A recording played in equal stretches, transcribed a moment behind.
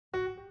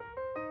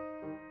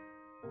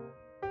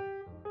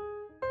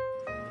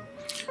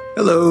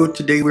Hello,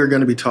 today we're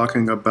going to be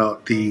talking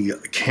about the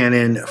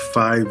Canon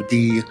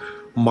 5D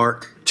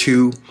Mark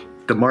II.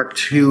 The Mark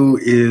II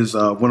is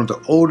one of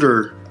the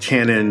older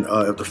Canon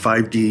of the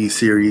 5D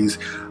series.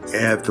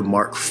 At the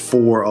Mark IV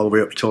all the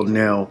way up till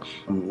now.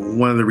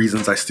 One of the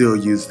reasons I still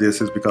use this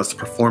is because the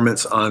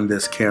performance on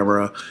this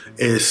camera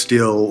is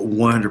still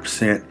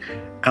 100%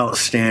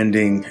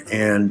 outstanding,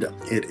 and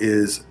it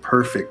is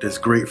perfect. It's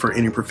great for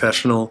any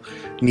professional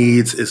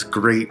needs. It's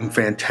great and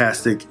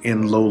fantastic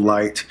in low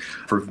light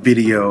for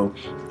video,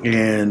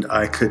 and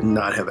I could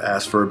not have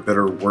asked for a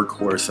better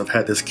workhorse. I've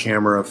had this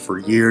camera for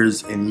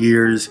years and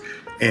years,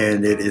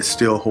 and it is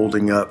still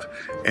holding up,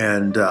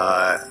 and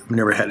I've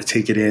never had to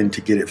take it in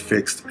to get it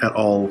fixed at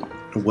all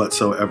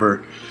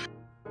whatsoever.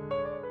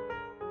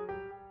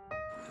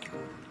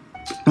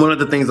 One of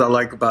the things I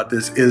like about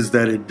this is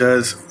that it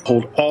does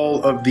hold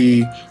all of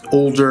the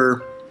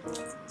older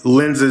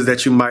lenses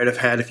that you might have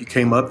had if you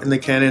came up in the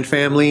Canon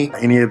family.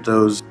 Any of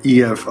those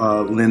EF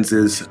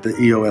lenses, the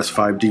EOS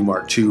 5D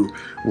Mark II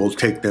will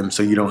take them,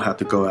 so you don't have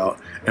to go out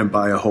and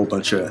buy a whole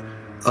bunch of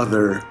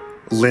other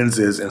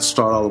lenses and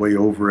start all the way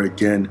over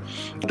again.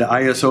 The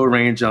ISO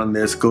range on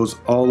this goes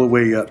all the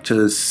way up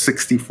to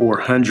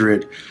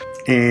 6400,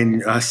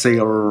 and I say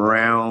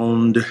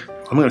around,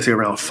 I'm going to say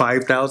around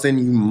 5,000.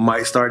 You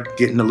might start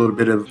getting a little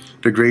bit of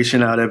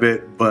degradation out of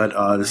it, but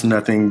there's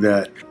nothing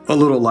that a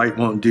little light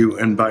won't do.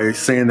 And by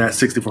saying that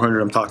 6400,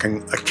 I'm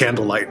talking a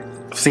candlelight.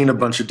 I've seen a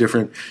bunch of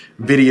different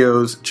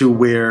videos to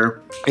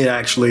where it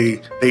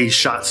actually, they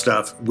shot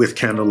stuff with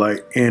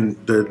candlelight and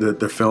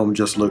the film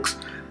just looks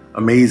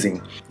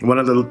amazing. One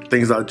of the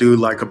things I do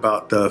like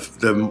about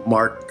the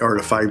Mark or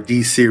the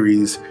 5D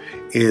series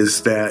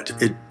is that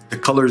the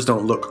colors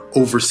don't look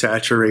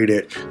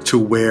oversaturated to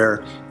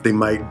where they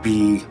might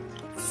be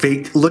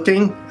fake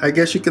looking, I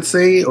guess you could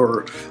say,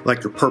 or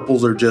like the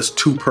purples are just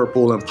too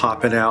purple and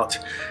popping out.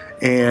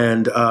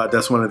 And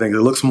that's one of the things.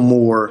 It looks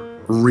more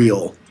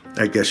real,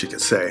 I guess you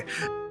could say.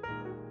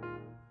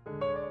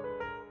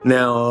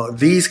 Now,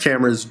 these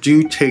cameras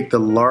do take the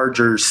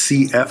larger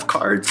CF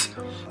cards,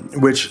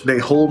 which they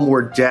hold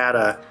more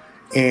data,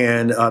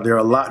 and they're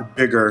a lot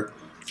bigger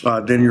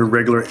than your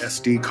regular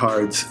SD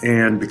cards.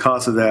 And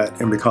because of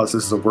that, and because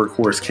this is a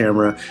workhorse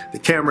camera, the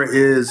camera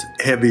is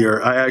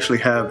heavier. I actually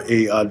have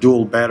a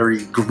dual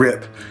battery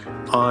grip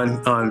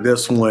on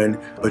this one,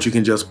 but you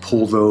can just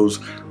pull those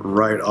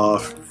right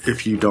off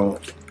if you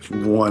don't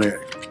want it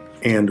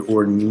and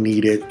or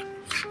need it.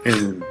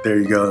 And there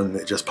you go, and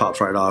it just pops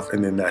right off,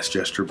 and then that's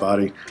just your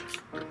body.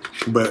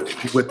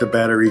 But with the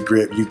battery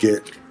grip, you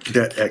get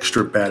that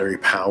extra battery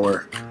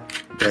power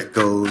that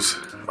goes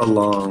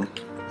along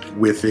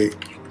with it.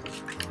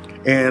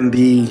 And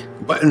the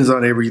buttons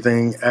on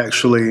everything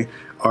actually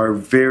are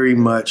very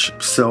much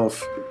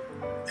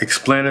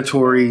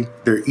self-explanatory.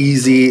 They're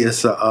easy.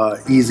 It's an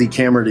easy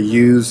camera to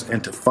use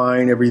and to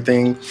find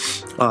everything.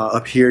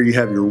 Up here you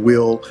have your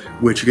wheel,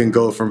 which you can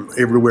go from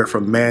everywhere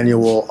from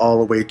manual all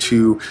the way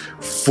to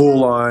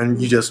full on.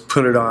 You just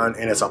put it on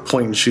and it's a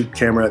point and shoot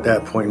camera at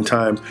that point in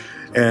time.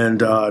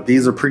 And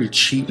these are pretty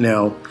cheap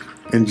now,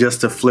 and just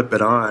to flip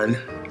it on,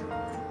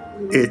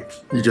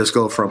 you just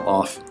go from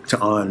off to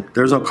on.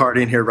 There's no card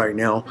in here right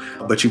now,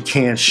 but you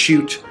can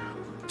shoot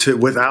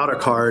without a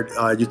card.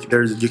 You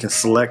can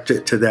select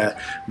it to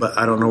that, but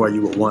I don't know why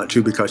you would want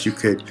to, because you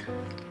could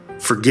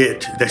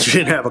forget that you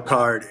didn't have a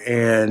card,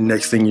 and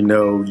next thing you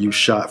know, you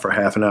shot for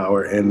half an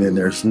hour and then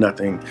there's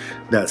nothing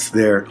that's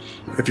there.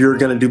 If you're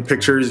gonna do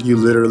pictures, you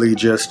literally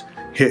just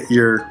hit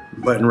your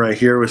button right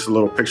here with a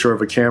little picture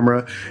of a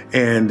camera,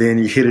 and then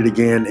you hit it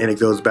again and it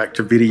goes back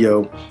to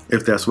video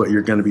if that's what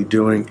you're going to be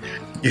doing.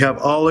 You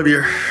have all of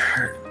your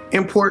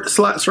import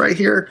slots right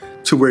here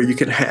to where you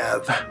can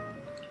have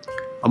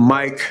a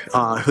mic,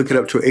 hook it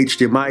up to an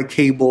HDMI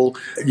cable.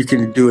 You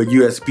can do a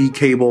USB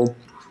cable,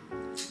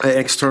 an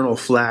external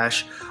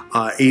flash,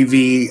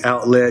 AV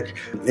outlet.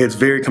 It's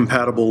very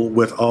compatible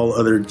with all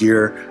other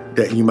gear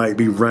that you might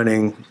be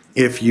running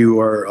if you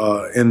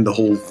are in the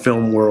whole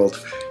film world,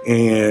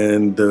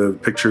 and the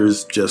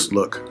pictures just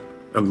look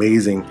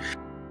amazing.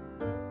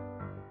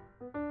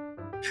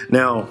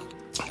 Now,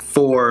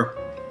 for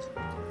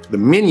the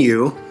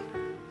menu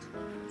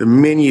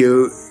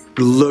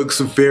looks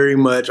very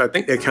much, I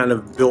think they kind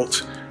of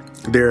built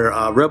their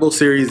Rebel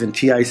series and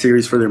TI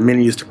series for their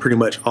menus to pretty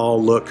much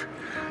all look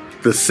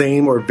the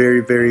same or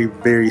very, very,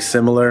 very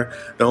similar.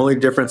 The only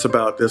difference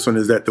about this one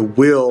is that the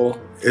wheel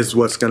is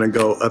what's going to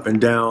go up and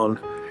down,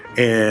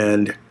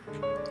 and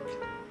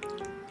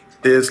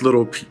this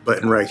little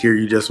button right here,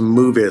 you just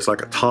move it, it's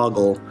like a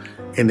toggle,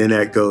 and then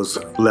that goes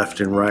left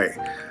and right.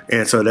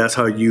 And so that's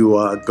how you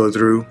go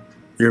through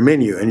your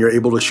menu, and you're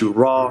able to shoot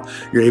RAW.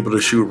 You're able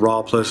to shoot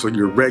RAW plus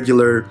your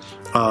regular,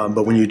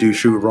 but when you do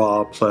shoot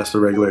RAW plus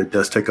the regular, it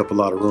does take up a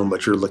lot of room,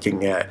 but you're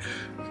looking at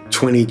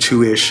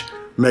 22-ish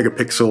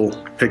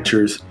megapixel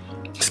pictures.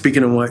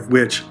 Speaking of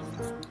which,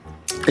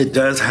 it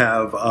does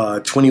have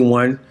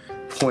 21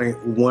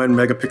 5.1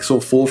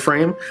 megapixel full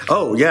frame.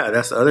 Oh yeah,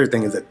 that's the other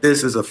thing, is that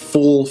this is a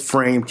full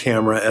frame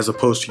camera as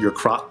opposed to your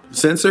crop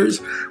sensors,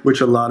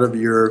 which a lot of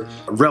your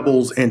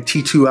Rebels and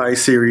T2i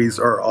series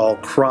are all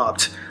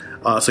cropped,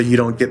 so you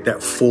don't get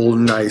that full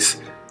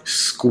nice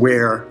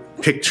square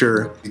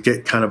picture. You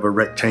get kind of a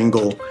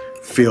rectangle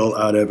feel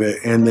out of it,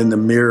 and then the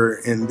mirror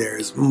in there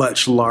is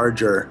much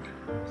larger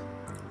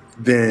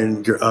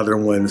than your other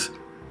ones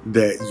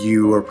that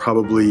you are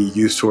probably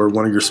used to, or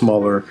one of your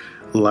smaller,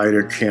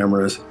 lighter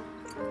cameras.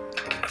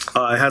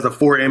 It has a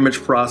 4-image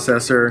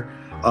processor.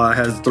 It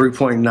has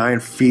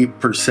 3.9 feet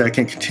per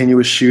second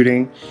continuous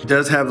shooting. It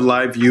does have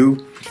live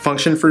view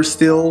function for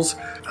stills.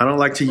 I don't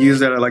like to use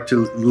that. I like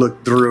to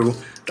look through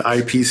the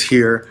eyepiece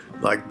here,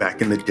 like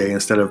back in the day,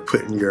 instead of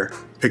putting your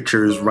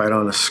pictures right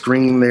on the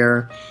screen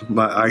there.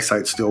 My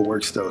eyesight still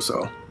works though,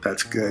 so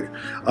that's good.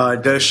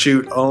 It does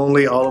shoot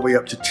only all the way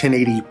up to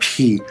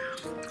 1080p.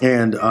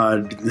 And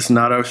it's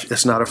not a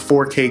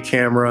 4K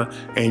camera,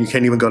 and you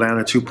can't even go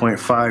down to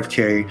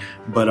 2.5K,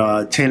 but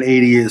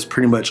 1080 is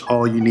pretty much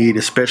all you need,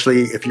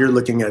 especially if you're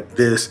looking at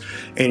this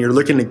and you're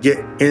looking to get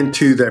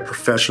into that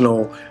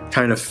professional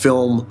kind of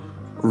film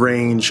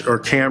range or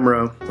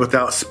camera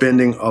without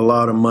spending a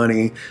lot of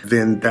money.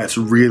 Then that's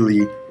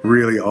really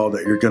all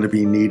that you're going to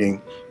be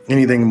needing.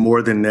 Anything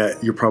more than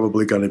that, you're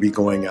probably going to be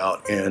going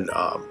out and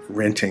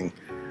renting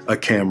a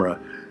camera.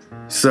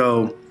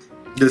 So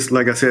this,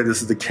 like I said,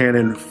 this is the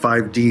Canon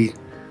 5D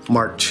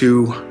Mark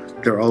II.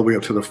 They're all the way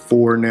up to the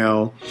 4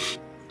 now.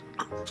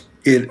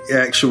 It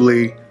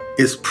actually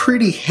is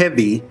pretty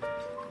heavy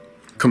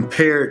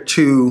compared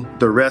to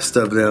the rest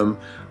of them,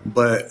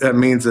 but that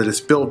means that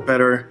it's built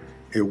better.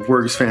 It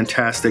works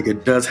fantastic.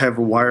 It does have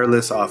a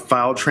wireless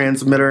file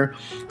transmitter,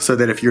 so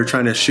that if you're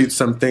trying to shoot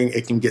something,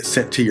 it can get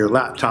sent to your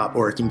laptop,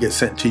 or it can get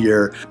sent to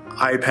your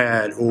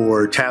iPad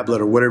or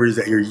tablet or whatever it is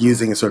that you're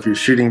using. So if you're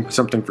shooting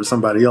something for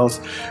somebody else,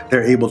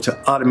 they're able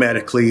to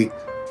automatically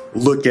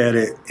look at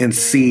it and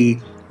see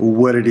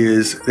what it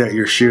is that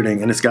you're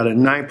shooting. And it's got a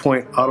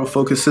 9-point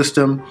autofocus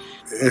system.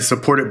 It's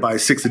supported by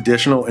 6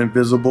 additional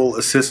invisible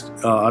assist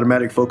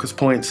automatic focus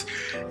points,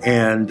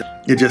 and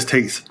it just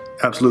takes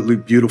absolutely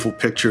beautiful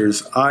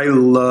pictures. I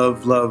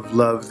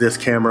love this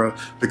camera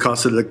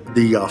because of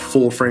the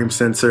full frame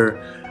sensor.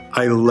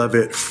 I love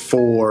it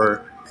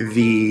for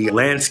the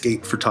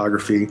landscape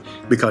photography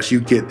because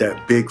you get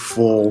that big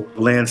full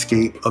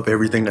landscape of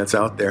everything that's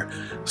out there.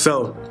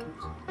 So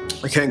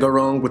I can't go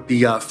wrong with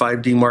the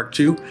 5D Mark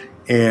II,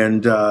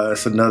 and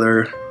it's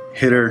another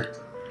hitter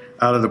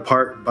out of the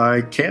park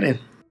by Canon.